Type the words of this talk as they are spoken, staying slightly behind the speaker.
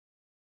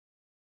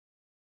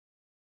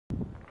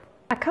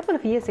A couple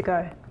of years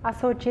ago, I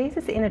saw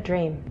Jesus in a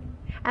dream,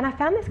 and I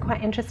found this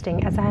quite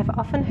interesting, as I have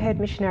often heard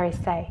missionaries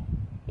say,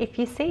 if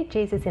you see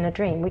Jesus in a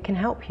dream, we can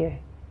help you.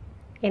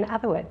 In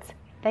other words,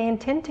 they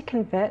intend to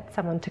convert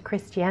someone to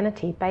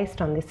Christianity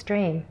based on this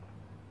dream.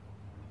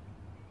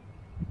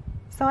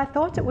 So I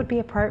thought it would be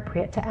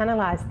appropriate to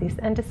analyse this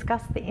and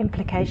discuss the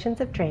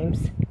implications of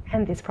dreams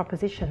and this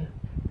proposition.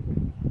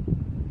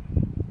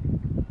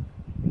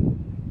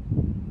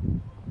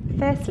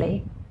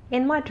 Firstly,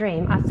 in my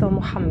dream I saw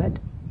Muhammad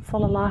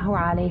sallallahu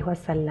alaihi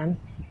wasallam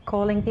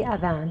calling the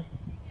adhan,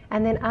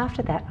 and then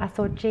after that I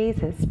saw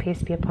Jesus,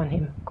 peace be upon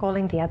him,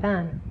 calling the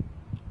adhan.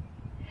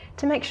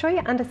 To make sure you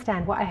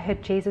understand what I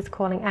heard Jesus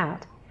calling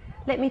out,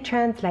 let me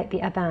translate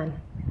the adhan,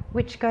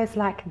 which goes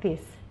like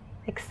this,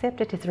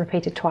 except it is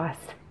repeated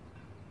twice.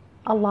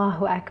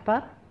 Allahu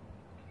Akbar,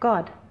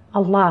 God,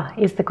 Allah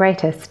is the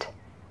greatest.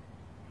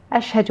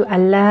 Ashhadu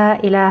an la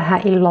ilaha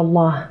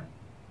illallah.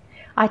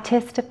 I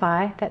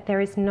testify that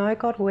there is no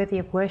God worthy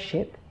of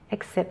worship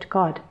except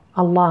God,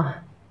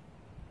 Allah.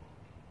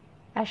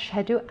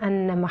 Ashhadu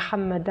anna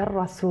Muhammadar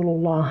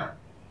Rasulullah.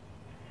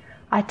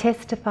 I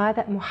testify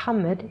that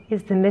Muhammad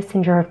is the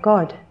messenger of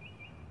God.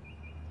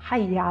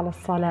 Hayya ala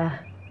salah.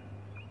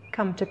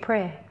 Come to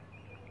prayer.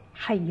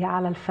 Hayya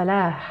ala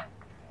al-falah.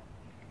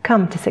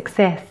 Come to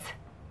success.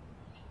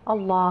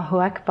 Allahu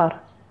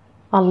Akbar.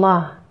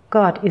 Allah,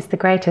 God is the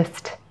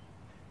greatest.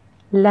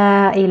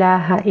 La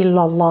ilaha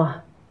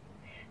illallah.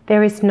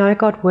 There is no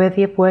God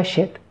worthy of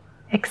worship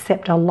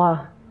except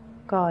Allah,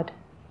 God.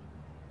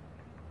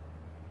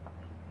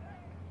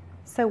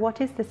 So what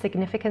is the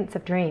significance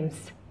of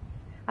dreams?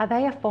 Are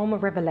they a form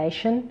of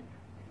revelation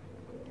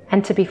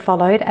and to be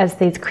followed as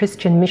these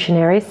Christian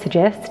missionaries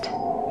suggest?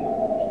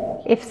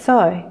 If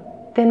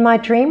so, then my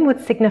dream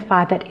would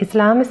signify that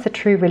Islam is the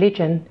true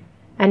religion,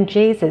 and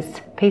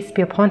Jesus, peace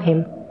be upon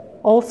him,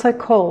 also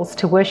calls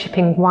to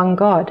worshipping one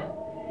God,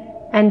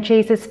 and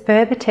Jesus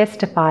further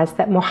testifies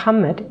that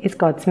Muhammad is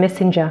God's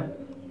messenger.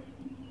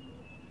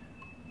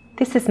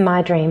 This is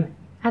my dream,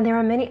 and there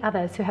are many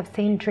others who have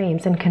seen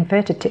dreams and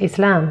converted to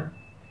Islam.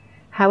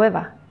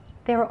 However,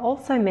 there are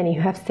also many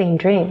who have seen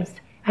dreams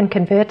and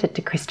converted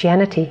to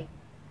Christianity.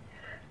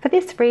 For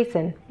this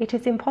reason, it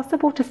is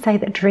impossible to say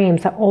that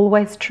dreams are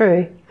always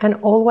true and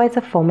always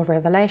a form of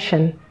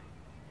revelation.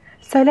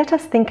 So let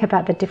us think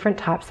about the different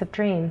types of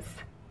dreams.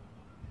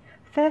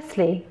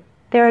 Firstly,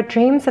 there are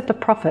dreams of the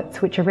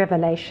prophets which are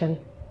revelation,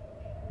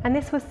 and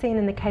this was seen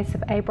in the case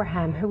of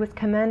Abraham, who was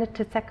commanded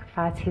to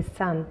sacrifice his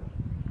son,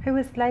 who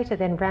was later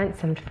then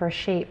ransomed for a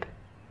sheep.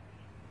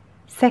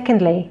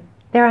 Secondly,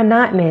 there are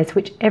nightmares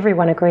which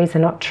everyone agrees are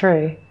not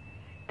true.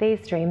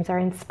 These dreams are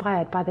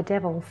inspired by the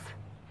devils.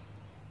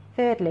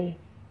 Thirdly,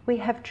 we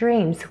have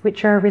dreams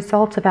which are a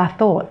result of our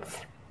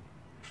thoughts.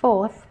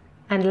 Fourth,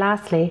 and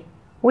lastly,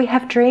 we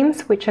have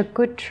dreams which are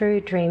good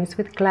true dreams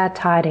with glad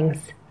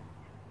tidings.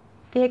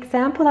 The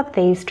example of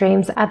these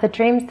dreams are the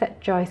dreams that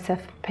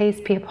Joseph,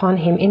 peace be upon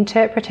him,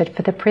 interpreted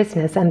for the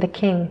prisoners and the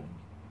king.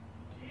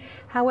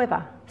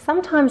 However,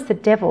 sometimes the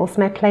devils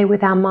may play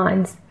with our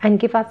minds and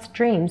give us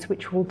dreams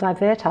which will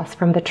divert us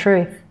from the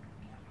truth.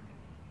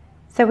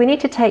 So we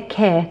need to take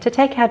care to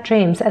take our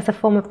dreams as a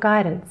form of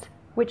guidance,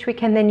 which we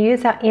can then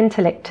use our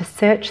intellect to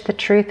search the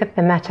truth of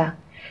the matter,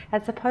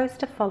 as opposed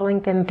to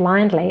following them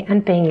blindly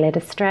and being led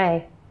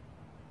astray.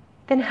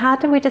 Then how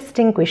do we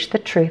distinguish the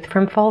truth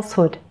from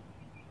falsehood?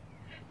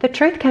 The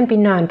truth can be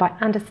known by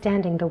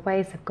understanding the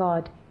ways of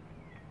God.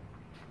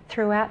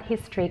 Throughout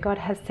history, God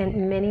has sent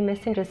many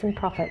messengers and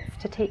prophets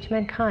to teach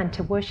mankind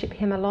to worship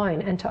him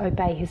alone and to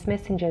obey his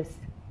messengers.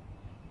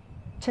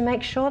 To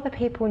make sure the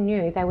people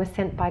knew they were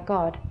sent by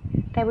God,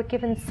 they were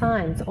given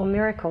signs or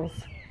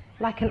miracles,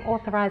 like an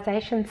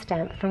authorization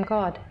stamp from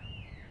God.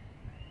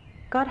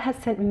 God has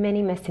sent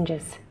many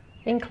messengers,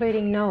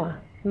 including Noah,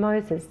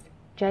 Moses,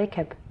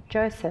 Jacob,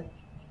 Joseph,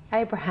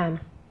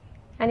 Abraham,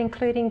 and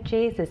including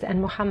Jesus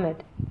and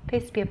Muhammad,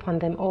 peace be upon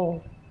them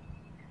all.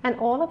 And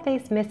all of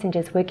these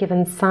messengers were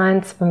given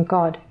signs from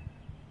God,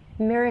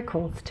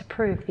 miracles to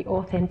prove the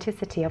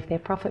authenticity of their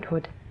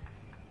prophethood.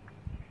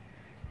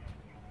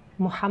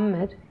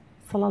 Muhammad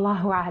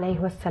sallallahu alaihi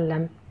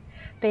wasallam,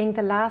 being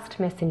the last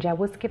messenger,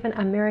 was given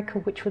a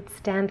miracle which would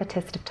stand the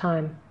test of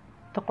time,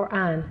 the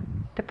Quran,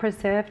 the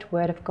preserved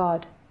word of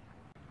God.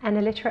 An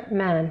illiterate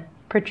man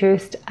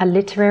produced a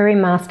literary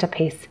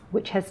masterpiece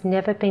which has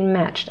never been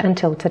matched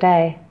until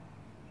today.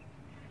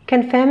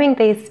 Confirming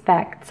these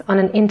facts on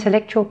an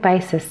intellectual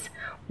basis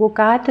will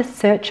guide the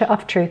searcher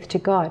of truth to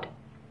God,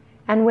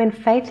 and when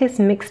faith is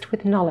mixed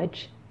with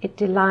knowledge, it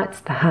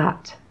delights the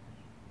heart.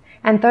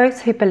 And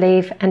those who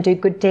believe and do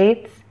good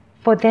deeds,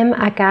 for them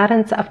are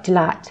gardens of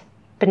delight,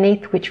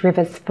 beneath which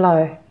rivers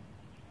flow.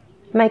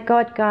 May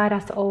God guide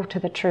us all to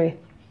the truth,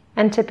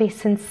 and to be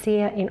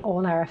sincere in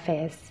all our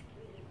affairs.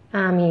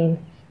 Ameen.